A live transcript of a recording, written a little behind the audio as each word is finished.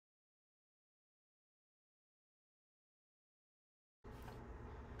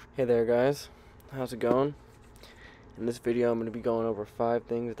Hey there guys, how's it going? In this video I'm going to be going over 5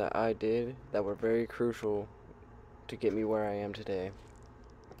 things that I did that were very crucial to get me where I am today.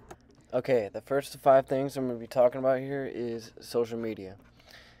 Okay, the first 5 things I'm going to be talking about here is social media.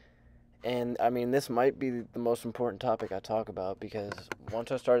 And I mean, this might be the most important topic I talk about because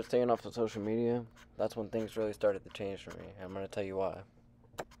once I started staying off of social media, that's when things really started to change for me. And I'm going to tell you why.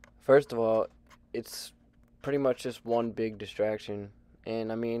 First of all, it's pretty much just one big distraction.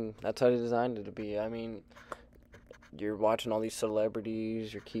 And I mean, that's how they designed it to be. I mean, you're watching all these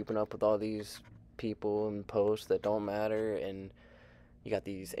celebrities, you're keeping up with all these people and posts that don't matter, and you got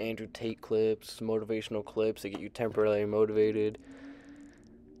these Andrew Tate clips, motivational clips that get you temporarily motivated.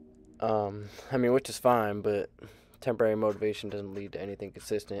 I mean, which is fine, but temporary motivation doesn't lead to anything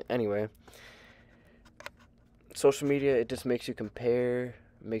consistent. Anyway, social media, it just makes you compare,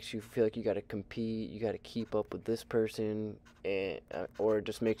 makes you feel like you gotta compete, you gotta keep up with this person, and or it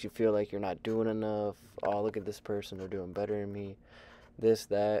just makes you feel like you're not doing enough. Oh, look at this person, they're doing better than me. This,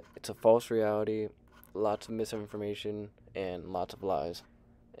 that. It's a false reality, lots of misinformation, and lots of lies.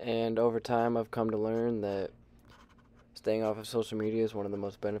 And over time, I've come to learn that staying off of social media is one of the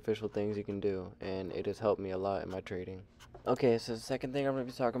most beneficial things you can do, and it has helped me a lot in my trading. Okay, so the second thing I'm going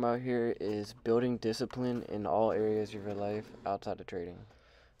to be talking about here is building discipline in all areas of your life outside of trading.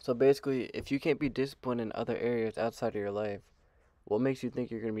 So basically, if you can't be disciplined in other areas outside of your life, what makes you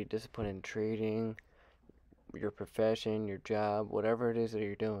think you're going to be disciplined in trading, your profession, your job, whatever it is that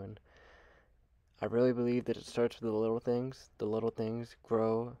you're doing? I really believe that it starts with the little things. The little things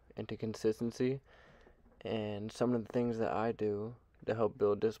grow into consistency. And some of the things that I do to help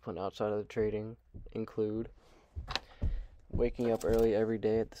build discipline outside of the trading include waking up early every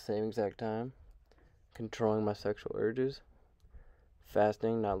day at the same exact time, controlling my sexual urges,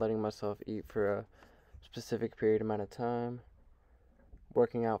 fasting, not letting myself eat for a specific period amount of time,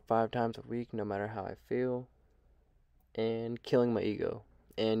 working out 5 times a week no matter how I feel, and killing my ego.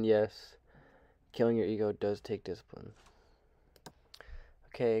 And yes, killing your ego does take discipline.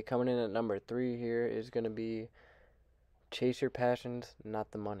 Okay, coming in at number 3 here is going to be chase your passions,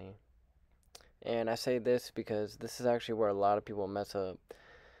 not the money. And I say this because this is actually where a lot of people mess up.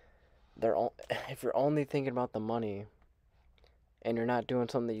 If you're only thinking about the money and you're not doing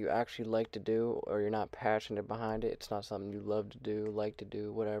something that you actually like to do, or you're not passionate behind it, it's not something you love to do, like to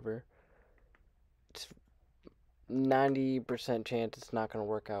do, whatever, it's 90% chance it's not going to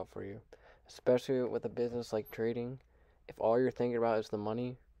work out for you. Especially with a business like trading, if all you're thinking about is the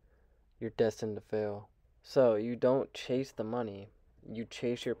money, you're destined to fail. So you don't chase the money, you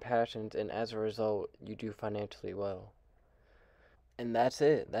chase your passions, and as a result, you do financially well. And that's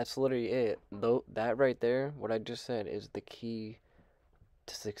it. That's literally it. Though that right there, what I just said, is the key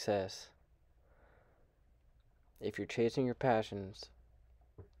to success. If you're chasing your passions,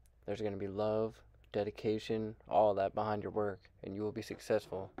 there's going to be love, dedication, all that behind your work, and you will be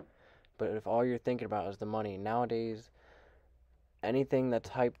successful. But if all you're thinking about is the money, nowadays, anything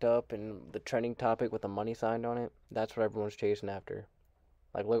that's hyped up and the trending topic with a money sign on it, that's what everyone's chasing after.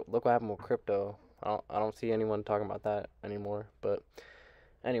 Like, look what happened with crypto. I don't see anyone talking about that anymore. But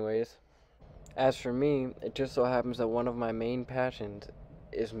anyways, as for me, it just so happens that one of my main passions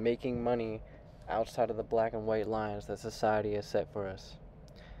is making money outside of the black and white lines that society has set for us.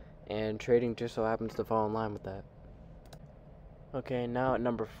 And trading just so happens to fall in line with that. Okay, now at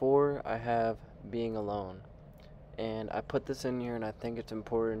number 4, I have being alone. And I put this in here and I think it's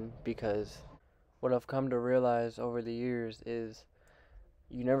important because what I've come to realize over the years is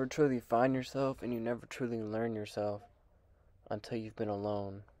you never truly find yourself and you never truly learn yourself until you've been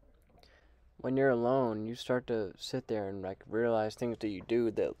alone. When you're alone, you start to sit there and like realize things that you do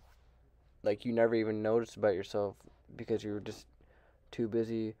that like you never even noticed about yourself because you were just too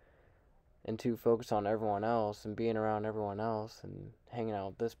busy and too focused on everyone else and being around everyone else and hanging out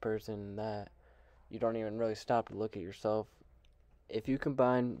with this person and that. You don't even really stop to look at yourself. If you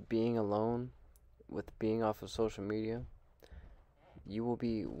combine being alone with being off of social media, you will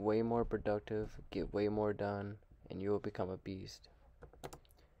be way more productive, get way more done, and you will become a beast.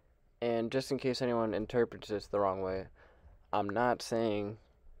 And just in case anyone interprets this the wrong way, I'm not saying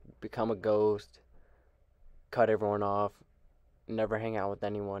become a ghost, cut everyone off, never hang out with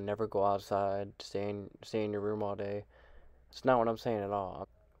anyone, never go outside, stay in your room all day. It's not what I'm saying at all.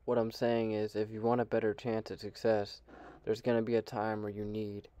 What I'm saying is if you want a better chance at success, there's going to be a time where you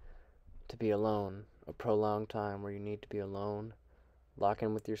need to be alone, a prolonged time where you need to be alone, lock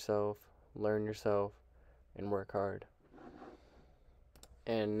in with yourself, learn yourself, and work hard.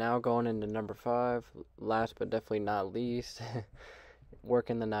 And now going into number 5, last but definitely not least,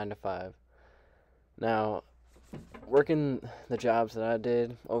 working the 9 to 5. Now, working the jobs that I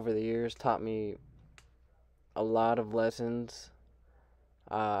did over the years taught me a lot of lessons.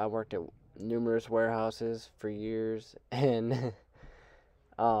 I worked at numerous warehouses for years, and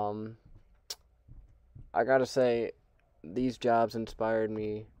um, I gotta say, these jobs inspired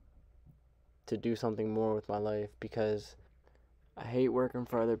me to do something more with my life because I hate working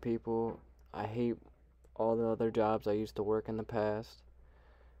for other people. I hate all the other jobs I used to work in the past.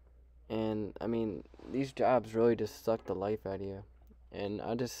 And I mean, these jobs really just suck the life out of you. And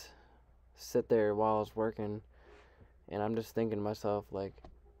I just sit there while I was working and I'm just thinking to myself, like,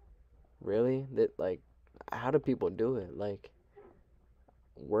 really? That, like, how do people do it? Like,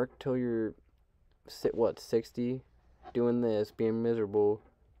 work till you're, 60, doing this, being miserable,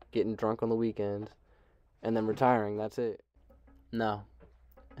 getting drunk on the weekends, and then retiring. That's it. No,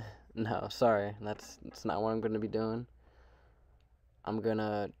 no, sorry. That's not what I'm going to be doing. I'm going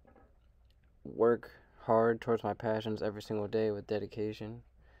to work hard towards my passions every single day with dedication,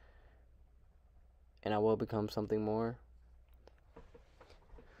 and I will become something more.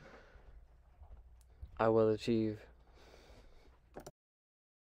 I will achieve